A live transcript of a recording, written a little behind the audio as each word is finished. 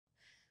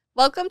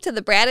Welcome to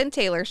the Brad and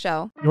Taylor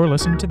Show. You're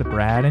listening to The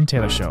Brad and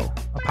Taylor Show,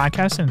 a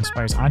podcast that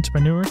inspires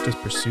entrepreneurs to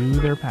pursue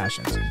their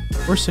passions.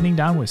 We're sitting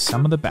down with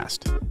some of the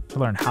best to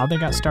learn how they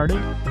got started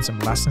and some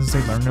lessons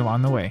they learned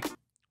along the way.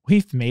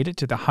 We've made it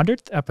to the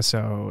 100th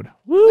episode.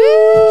 Woo!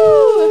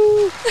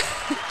 Woo!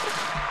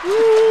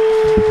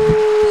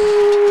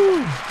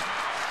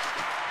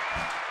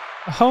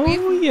 Oh,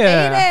 We've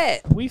yeah. made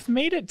it. We've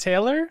made it,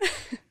 Taylor.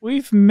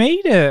 We've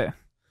made it.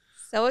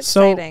 So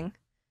exciting.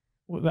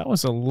 Well, that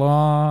was a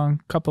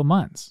long couple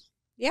months.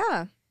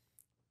 Yeah.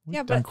 We've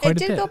Yeah, done but quite it a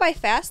did bit. go by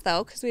fast,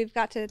 though, because we've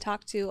got to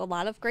talk to a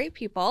lot of great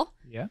people.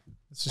 Yeah,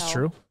 this is So,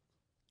 true.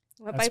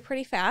 Went That's- by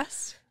pretty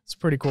fast. It's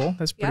pretty cool.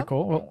 That's pretty Yep.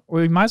 cool. Well,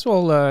 we might as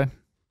well,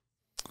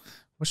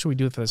 what should we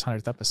do for this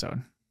 100th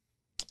episode?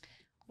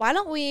 Why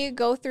don't we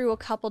go through a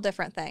couple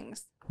different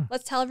things?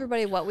 Let's tell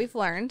everybody what we've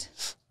learned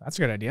That's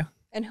a good idea.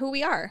 and who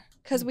we are,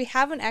 because we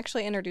haven't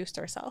actually introduced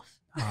ourselves.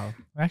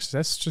 Actually,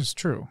 that's just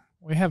true.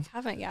 We've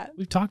Haven't yet.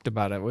 talked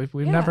about it. We've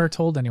Yeah. never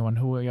told anyone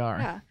who we are.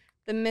 Yeah.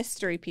 The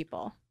mystery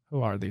people.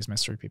 Who are these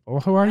mystery people?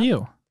 Who are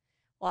you?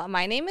 Well,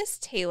 my name is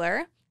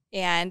Taylor,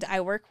 and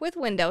I work with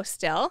Windows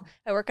still.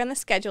 I work on the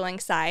scheduling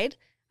side.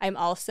 I'm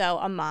also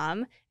a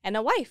mom and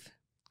a wife.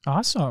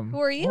 Awesome. Who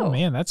are you? Oh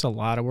man, that's a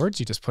lot of words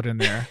you just put in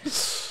there.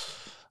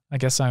 I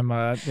guess I'm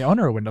the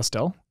owner of Windows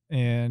Still,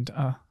 and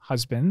a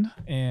husband,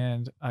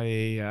 and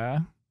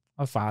a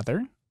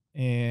father,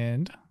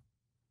 and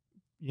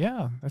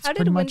yeah, that's How did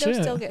pretty much Windows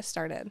it. still get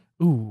started?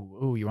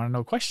 Ooh, you want to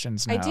know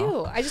questions now? I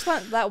do. I just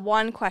want that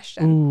one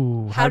question.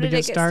 Ooh, How did it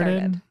get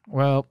started?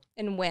 Well,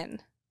 And when?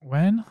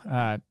 when?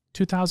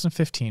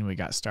 2015 we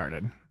got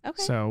started.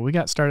 Okay. So we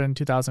got started in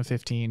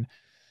 2015,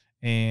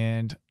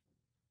 and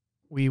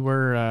we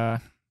were.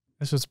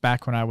 This was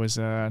back when I was.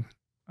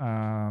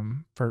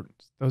 For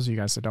those of you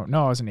guys that don't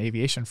know, I was in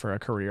aviation for a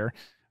career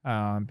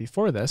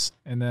before this,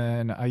 and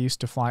then I used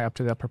to fly up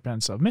to the Upper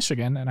Peninsula of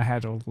Michigan, and I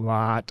had a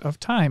lot of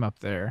time up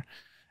there,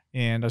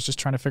 and I was just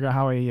trying to figure out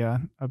how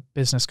a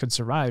business could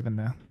survive in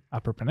the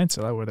Upper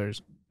Peninsula where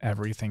there's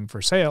everything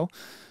for sale,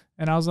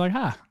 and I was like,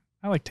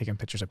 I like taking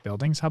pictures of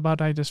buildings. How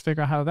about I just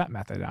figure out how that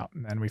method out?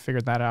 And then we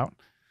figured that out.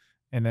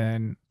 And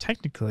then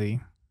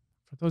technically,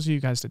 for those of you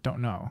guys that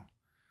don't know,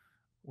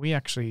 we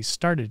actually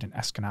started in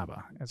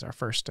Escanaba as our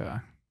first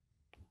when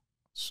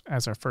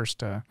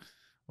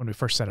we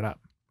first set it up.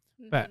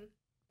 But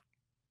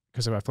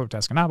because I flew to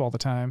Escanaba all the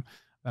time,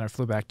 then I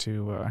flew back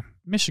to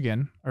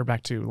Michigan or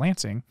back to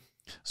Lansing.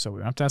 So we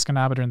went up to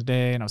Escanaba during the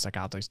day, and I was like,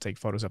 I'll just take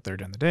photos up there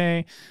during the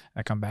day.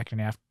 I come back in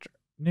the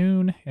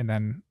afternoon and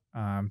then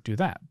do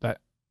that.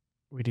 But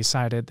we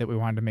decided that we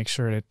wanted to make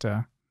sure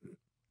that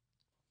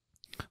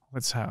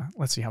let's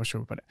see how should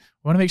we put it.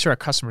 We want to make sure our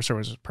customer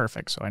service was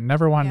perfect. So I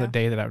never wanted the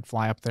day that I would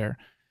fly up there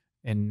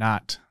and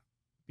not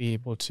be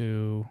able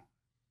to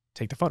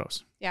take the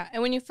photos. Yeah.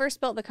 And when you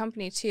first built the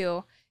company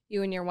too,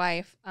 you and your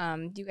wife,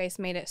 you guys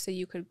made it so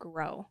you could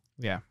grow.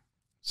 Yeah.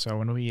 So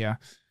when we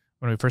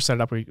first set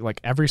it up, we like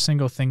every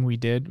single thing we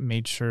did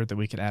made sure that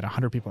we could add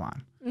 100 people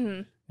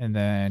on, and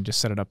then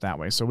just set it up that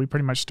way. So we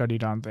pretty much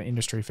studied on the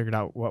industry, figured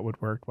out what would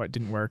work, what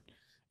didn't work,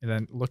 and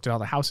then looked at all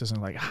the houses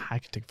and like, I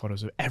could take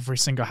photos of every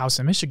single house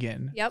in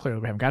Michigan. Yep. Clearly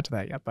we haven't got to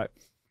that yet, but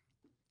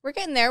We're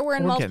getting there. We're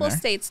in We're getting multiple there.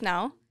 states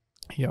now.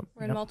 yep.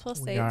 We're in yep, multiple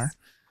we states. are.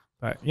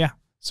 But yeah,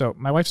 so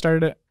my wife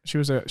started it.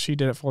 She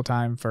did it full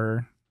time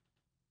for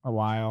a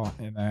while,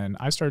 and then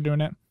I started doing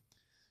it,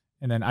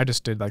 and then I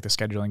just did like the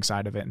scheduling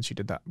side of it, and she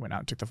did that, went out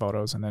and took the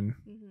photos, and then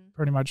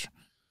pretty much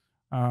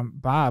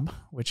Bob,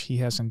 which he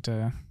hasn't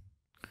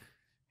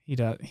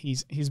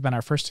he's been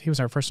he was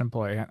our first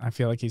employee. I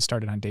feel like he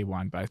started on day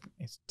one, but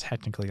it's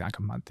technically like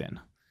a month in.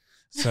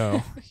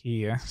 So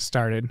he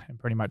started and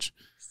pretty much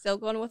Still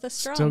going with us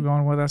strong. still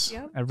going with us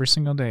Yep. every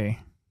single day.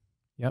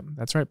 Yep,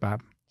 that's right,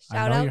 Bob.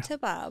 Shout know out you're- to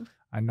Bob.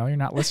 I know you're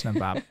not listening,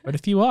 Bob, but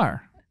if you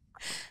are,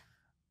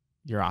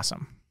 you're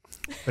awesome.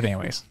 But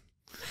anyways,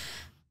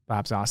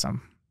 Bob's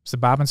awesome. It's the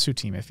Bob and Sue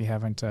team. If you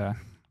haven't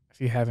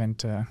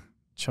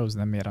chosen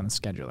them yet on the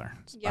scheduler,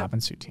 it's Yep. Bob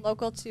and Sue team.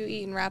 Local to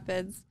Eaton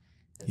Rapids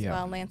as Yeah.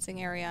 well,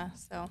 Lansing area.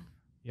 So,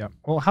 Yep.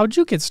 Well, how'd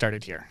you get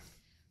started here?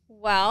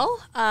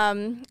 well,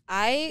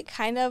 I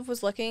kind of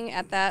was looking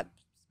at that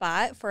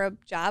spot for a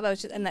job. I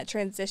was just in that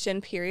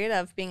transition period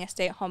of being a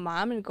stay-at-home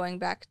mom and going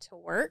back to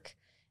work.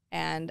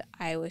 And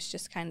I was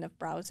just kind of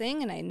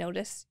browsing, and I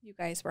noticed you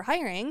guys were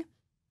hiring.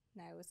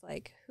 And I was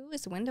like, who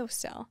is Windows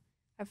Still?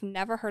 I've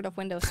never heard of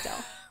Windows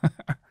Still.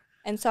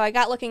 And so I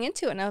got looking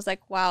into it, and I was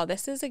like, wow,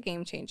 this is a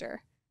game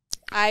changer.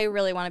 I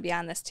really want to be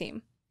on this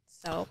team.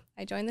 So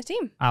I joined the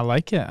team. I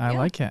like it. I Yeah.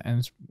 like it. And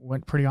it's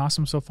went pretty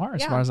awesome so far,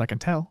 as Yeah. far as I can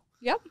tell.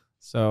 Yep.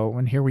 So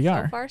when here we So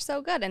are. far,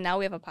 so good. And now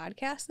we have a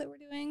podcast that we're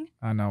doing.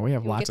 I know we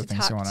have You lots get of to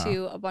things talk going on.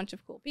 to a bunch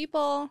of cool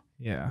people.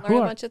 Yeah. learn a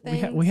bunch of We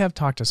things. have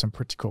talked to some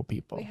pretty cool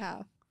people. We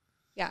have.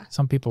 Yeah.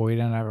 Some people we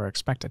didn't ever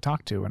expect to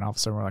talk to, and all of a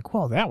sudden we're like,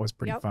 "Whoa, that was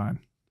pretty Yep. fun."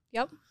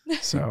 Yep.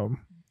 So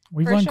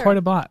we've For learned sure. quite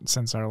a lot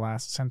since our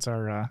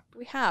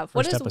We have.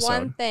 What first is one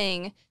episode.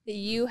 thing that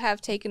you have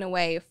taken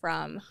away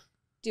from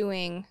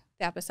doing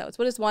the episodes?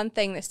 What is one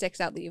thing that sticks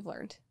out that you've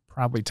learned?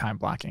 probably time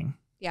blocking.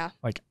 Yeah.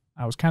 Like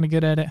I was kind of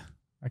good at it.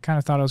 I kind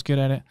of thought I was good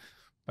at it,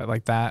 but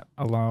like that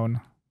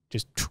alone,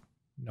 just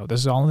no, this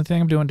is the only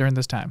thing I'm doing during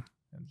this time.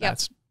 And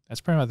that's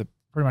pretty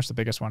much the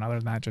biggest one. Other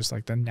than that, just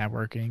like the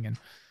networking and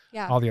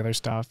all the other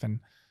stuff and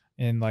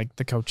like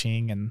the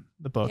coaching and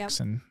the books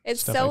and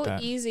it's stuff so like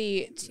that.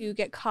 easy to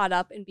get caught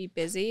up and be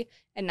busy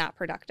and not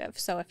productive.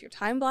 So if you're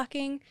time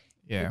blocking,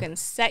 you can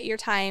set your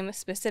time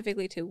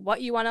specifically to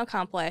what you want to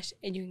accomplish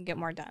and you can get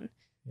more done.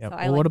 Yeah. So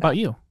Well, what about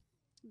you?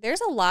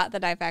 There's a lot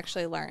that I've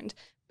actually learned.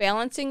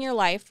 Balancing your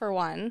life, for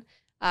one.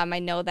 I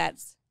know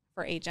that's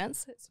for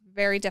agents. It's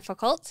very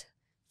difficult.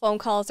 Phone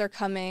calls are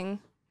coming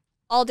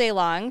all day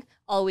long,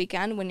 all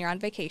weekend when you're on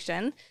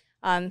vacation.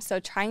 So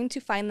trying to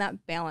find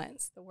that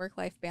balance, the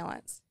work-life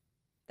balance,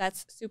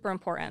 that's super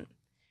important.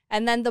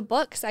 And then the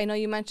books. I know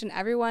you mentioned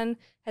everyone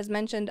has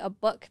mentioned a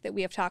book that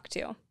we have talked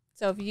to.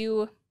 So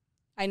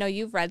I know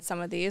you've read some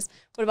of these.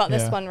 What about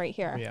this one right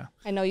here? Yeah.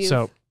 I know you.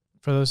 So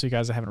for those of you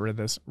guys that haven't read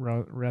this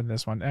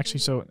one, actually,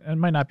 so it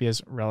might not be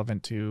as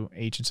relevant to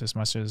agents as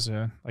much as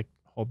like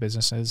whole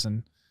businesses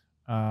and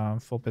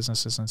full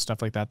businesses and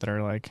stuff like that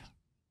are like,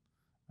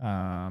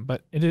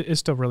 but it is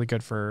still really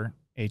good for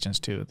agents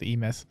too. The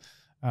E-Myth.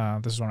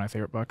 This is one of my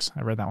favorite books.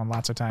 I read that one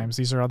lots of times.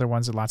 These are other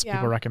ones that lots of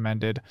people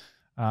recommended.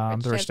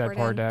 The Rich Dad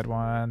Poor Dad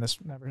one. This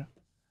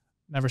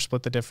never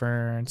split the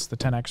difference. The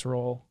 10X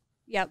Rule.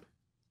 Yep.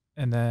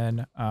 And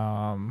then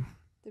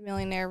the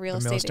Millionaire Real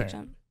Estate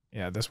Agent.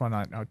 Yeah, this one.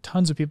 I know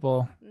tons of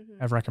people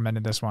have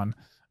recommended this one.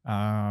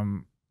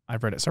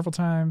 I've read it several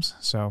times,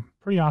 so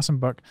pretty awesome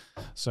book.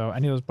 So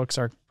any of those books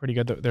are pretty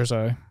good. There's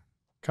a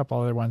couple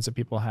other ones that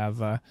people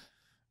have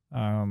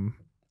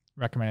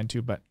recommended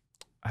too, but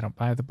I don't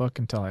buy the book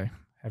until I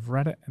have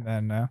read it, and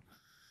then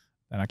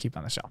I keep it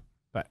on the shelf.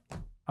 But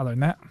other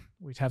than that,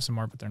 we have some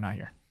more, but they're not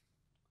here.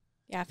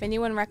 Yeah, if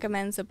anyone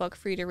recommends a book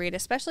for you to read,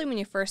 especially when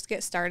you first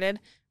get started,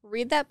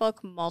 read that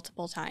book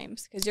multiple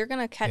times because you're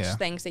going to catch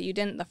things that you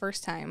didn't the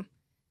first time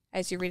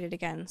as you read it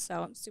again.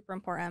 So it's super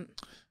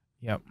important.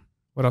 Yep.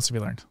 What else have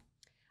you learned?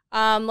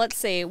 Let's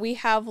see. We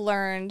have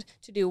learned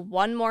to do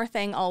one more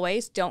thing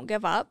always. Don't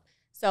give up.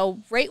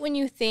 So right when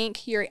you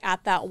think you're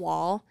at that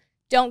wall,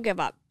 don't give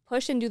up.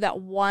 Push and do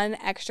that one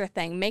extra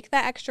thing. Make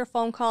that extra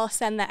phone call.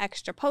 Send that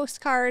extra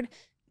postcard.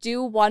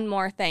 Do one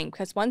more thing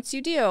because once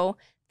you do,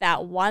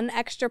 that one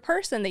extra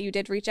person that you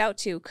did reach out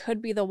to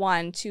could be the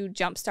one to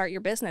jumpstart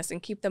your business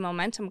and keep the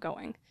momentum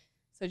going.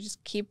 So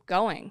just keep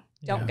going.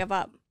 Don't give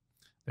up.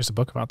 There's a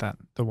book about that,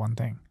 The One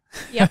Thing.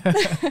 Yep.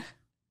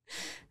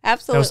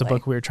 Absolutely. That was the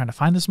book we were trying to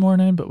find this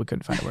morning, but we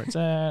couldn't find where it's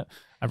at.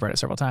 I've read it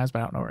several times, but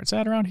I don't know where it's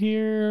at around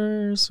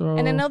here. So.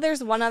 And I know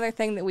there's one other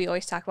thing that we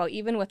always talk about,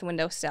 even with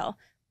Windowsill,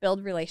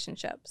 build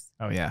relationships.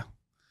 Oh, yeah.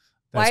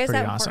 That's Why is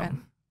that awesome.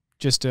 Important?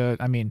 Just,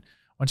 I mean,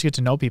 once you get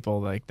to know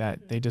people like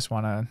that, they just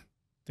want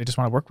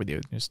to work with you.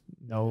 Just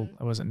know,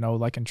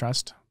 like, and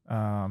trust.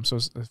 So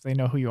if they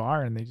know who you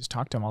are and they just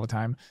talk to them all the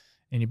time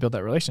and you build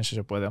that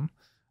relationship with them,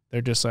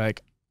 they're just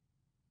like,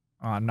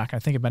 oh, I'm not going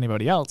to think of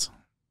anybody else,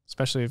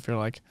 especially if you're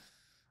like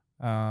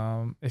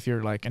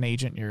an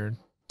agent, you're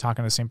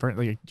talking to the same person,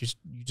 like you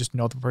just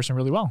know the person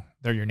really well.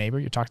 They're your neighbor.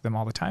 You talk to them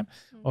all the time.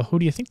 Well, who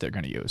do you think they're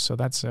going to use? So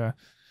that's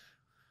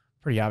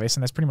pretty obvious.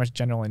 And that's pretty much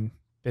general in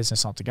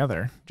business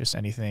altogether. Just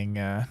anything,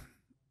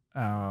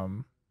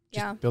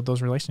 build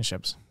those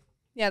relationships.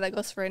 Yeah, that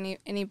goes for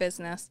any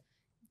business.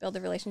 Build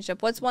a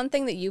relationship. What's one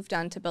thing that you've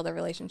done to build a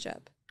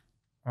relationship?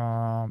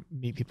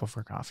 Meet people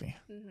for coffee.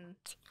 Mm-hmm.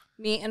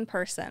 Meet in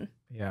person.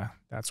 Yeah,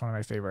 that's one of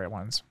my favorite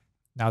ones.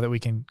 Now that we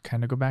can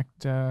kind of go back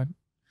to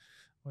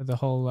with the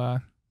whole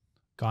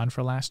gone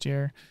for last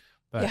year,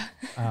 but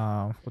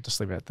we'll just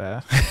leave it at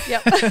that.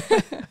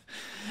 Yep.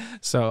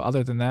 So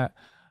other than that,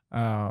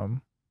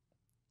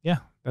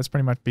 that's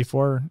pretty much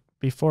before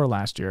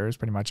last year. It was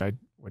pretty much I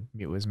would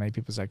meet with as many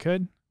people as I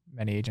could,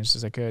 many agents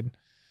as I could.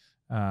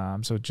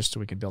 So just so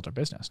we could build our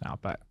business now.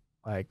 But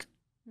like,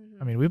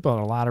 I mean, we've built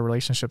a lot of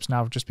relationships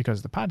now just because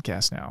of the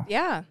podcast now.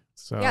 Yeah.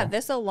 So yeah,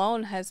 this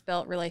alone has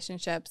built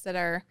relationships that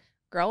are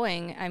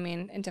growing, I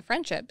mean, into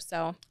friendships.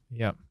 So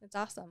it's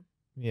awesome.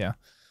 Yeah.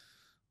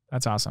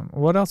 That's awesome.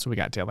 What else do we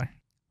got, Taylor?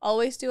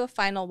 Always do a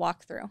final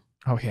walkthrough.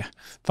 Oh, yeah.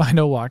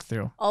 Final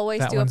walkthrough.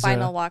 Always do a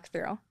final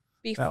walkthrough.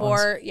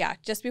 Before,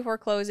 just before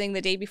closing,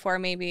 the day before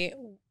maybe.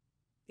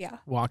 Yeah.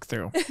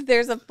 Walkthrough.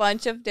 There's a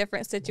bunch of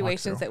different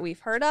situations that we've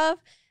heard of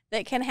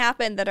that can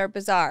happen that are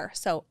bizarre.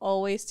 So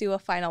always do a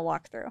final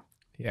walkthrough.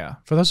 Yeah.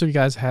 For those of you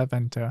guys who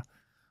haven't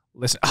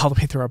listened all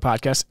the way through our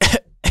podcast,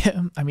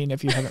 I mean,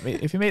 if you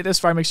made it this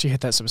far, make sure you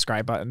hit that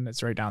subscribe button.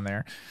 It's right down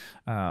there.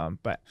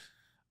 But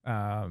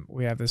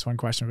we have this one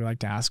question we like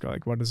to ask,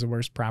 like, what is the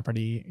worst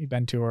property you've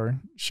been to or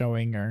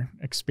showing or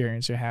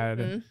experience you had?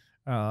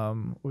 Mm-hmm.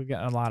 And we've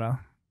gotten a lot of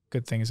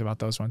good things about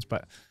those ones,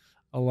 but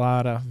a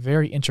lot of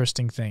very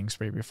interesting things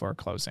right before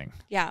closing.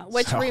 Yeah,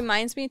 which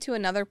reminds me to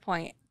another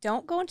point.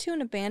 Don't go into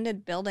an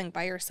abandoned building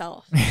by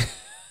yourself.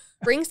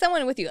 Bring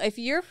someone with you. If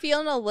you're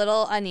feeling a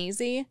little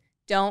uneasy,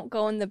 don't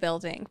go in the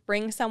building.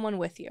 Bring someone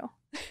with you.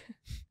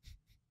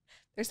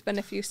 There's been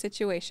a few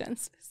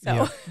situations.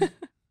 So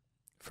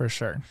For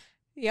sure.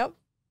 Yep.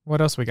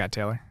 What else we got,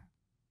 Taylor?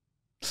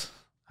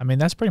 I mean,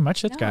 that's pretty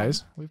much it, No.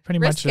 guys. We've pretty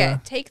Risk much.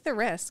 it. Take the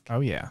risk. Oh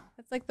yeah.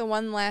 That's like the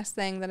one last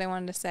thing that I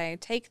wanted to say.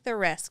 Take the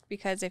risk,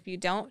 because if you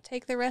don't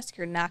take the risk,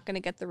 you're not going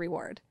to get the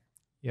reward.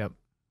 Yep,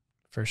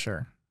 for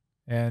sure.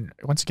 And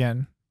once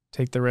again,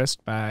 take the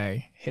risk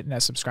by hitting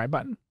that subscribe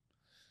button,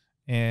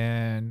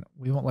 and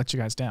we won't let you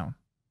guys down.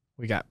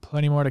 We got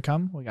plenty more to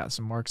come. We got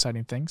some more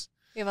exciting things.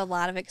 We have a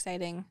lot of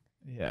exciting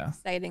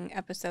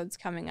episodes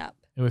coming up.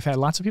 And we've had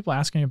lots of people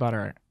asking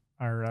about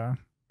our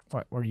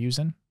what we're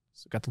using.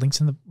 So got the links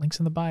in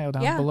the bio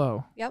down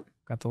below. Yep.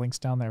 Got the links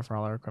down there for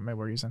all our equipment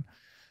we're using.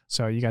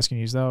 So you guys can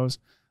use those.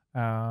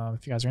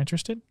 If you guys are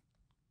interested,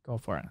 go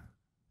for it.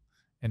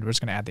 And we're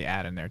just going to add the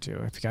ad in there too.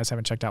 If you guys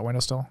haven't checked out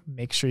Windowstill,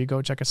 make sure you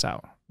go check us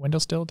out.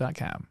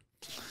 Windowstill.com.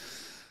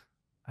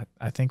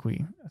 I think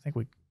we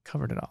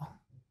covered it all.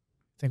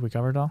 Think we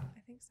covered it all? I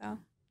think so.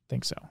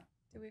 Think so.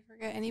 Did we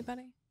forget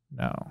anybody?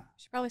 No. We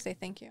should probably say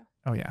thank you.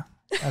 Oh yeah.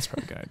 That's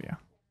probably a good idea.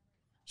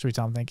 Should we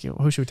tell them thank you?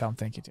 Who should we tell them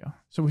thank you to?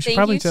 So we should Thank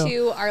probably you tell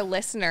to our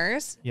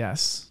listeners.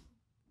 Yes.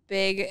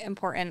 Big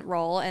important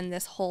role in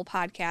this whole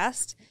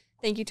podcast.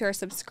 Thank you to our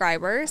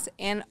subscribers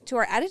and to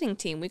our editing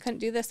team. We couldn't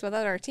do this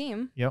without our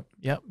team. Yep.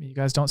 You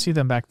guys don't see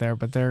them back there,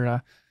 but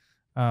they're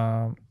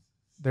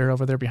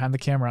over there behind the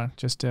camera,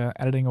 just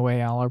editing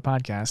away all our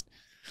podcast.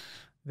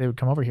 They would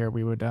come over here.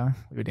 We would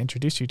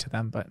introduce you to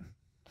them, but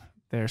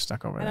they're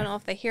stuck over there. I don't know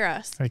if they hear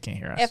us. They can't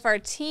hear us. If our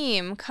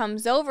team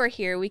comes over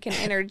here, we can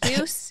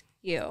introduce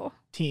you.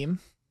 Team.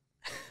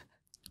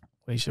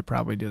 We should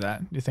probably do that.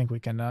 Do you think we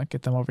can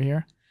get them over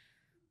here?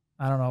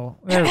 I don't know.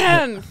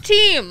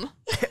 Team.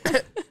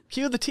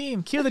 Cue the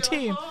team. Cue the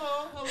team.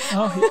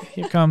 Oh,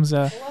 here comes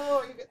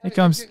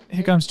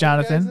here comes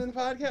Jonathan.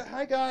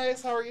 Hi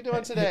guys, how are you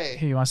doing today?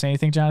 Hey, you want to say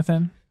anything,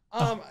 Jonathan?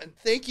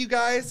 Thank you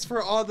guys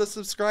for all the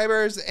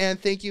subscribers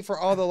and thank you for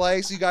all the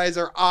likes. You guys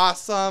are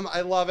awesome. I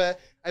love it.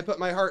 I put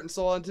my heart and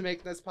soul into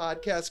making this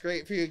podcast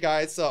great for you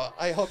guys. So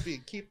I hope you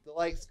keep the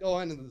likes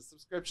going and the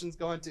subscriptions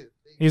going too.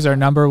 He's our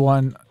number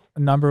one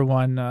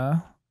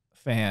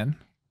fan.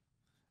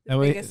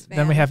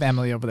 Then we have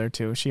Emily over there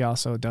too. She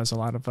also does a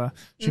lot of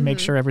she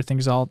makes sure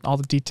everything's all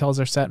the details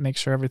are set, make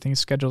sure everything's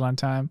scheduled on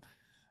time,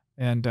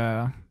 and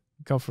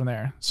go from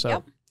there.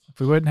 So if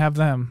we wouldn't have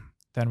them,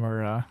 then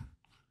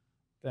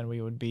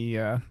we would be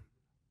you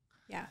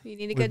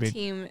need a good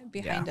team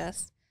behind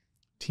us.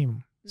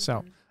 Team.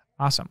 So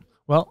awesome.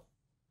 Well,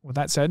 with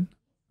that said,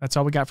 that's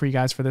all we got for you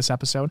guys for this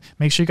episode.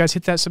 Make sure you guys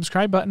hit that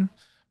subscribe button.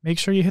 Make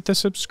sure you hit the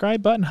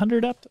subscribe button.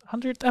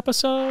 100th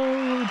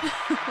episode.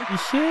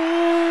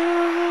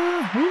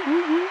 Yeah.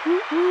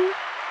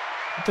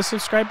 Hit the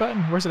subscribe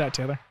button. Where's it at,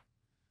 Taylor?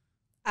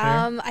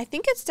 I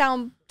think it's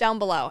down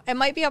below. It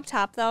might be up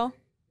top though.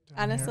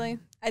 Honestly,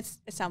 it's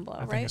down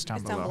below, right? It's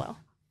down below.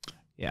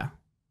 Yeah.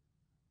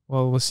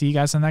 Well, we'll see you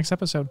guys in the next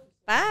episode.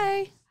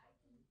 Bye.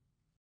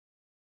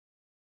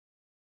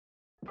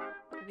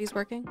 Are these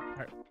working?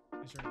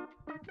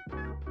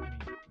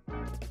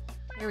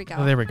 There we go.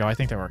 Oh, there we go. I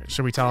think they're working.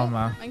 Should we tell them?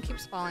 Mine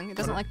keeps falling. It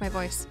doesn't like my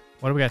voice.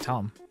 What do we got to tell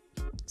them?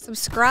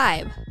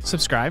 Subscribe.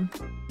 Subscribe?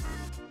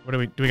 What do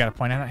we got to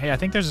point at? Hey, I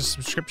think there's a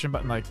subscription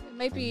button. Like it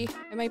might be there.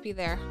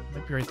 It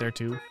might be right there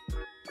too.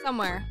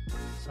 Somewhere.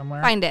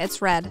 Find it.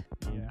 It's red.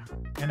 Yeah.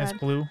 And it's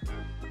blue.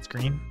 It's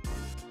green.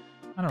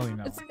 I don't really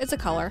know. It's a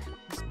color.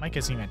 This mic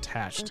isn't even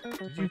attached.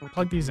 Did you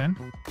plug these in?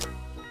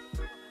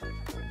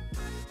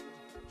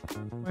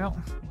 Well,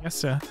 I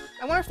guess. I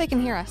wonder if they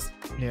can hear us.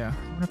 Yeah,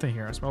 I wonder if they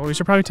hear us. Well, we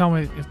should probably tell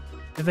them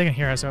if they can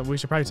hear us. We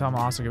should probably tell them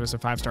to also give us a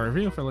 5-star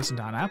review if they're listening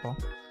on Apple.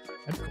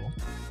 That'd be cool.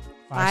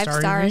 5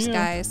 stars, review.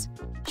 Guys.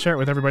 Share it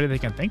with everybody they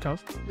can think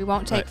of. We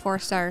won't take 4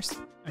 stars.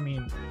 I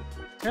mean,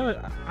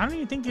 Taylor, I don't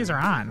even think these are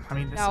on. I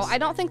mean, I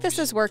don't think this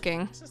is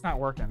working. This is not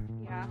working.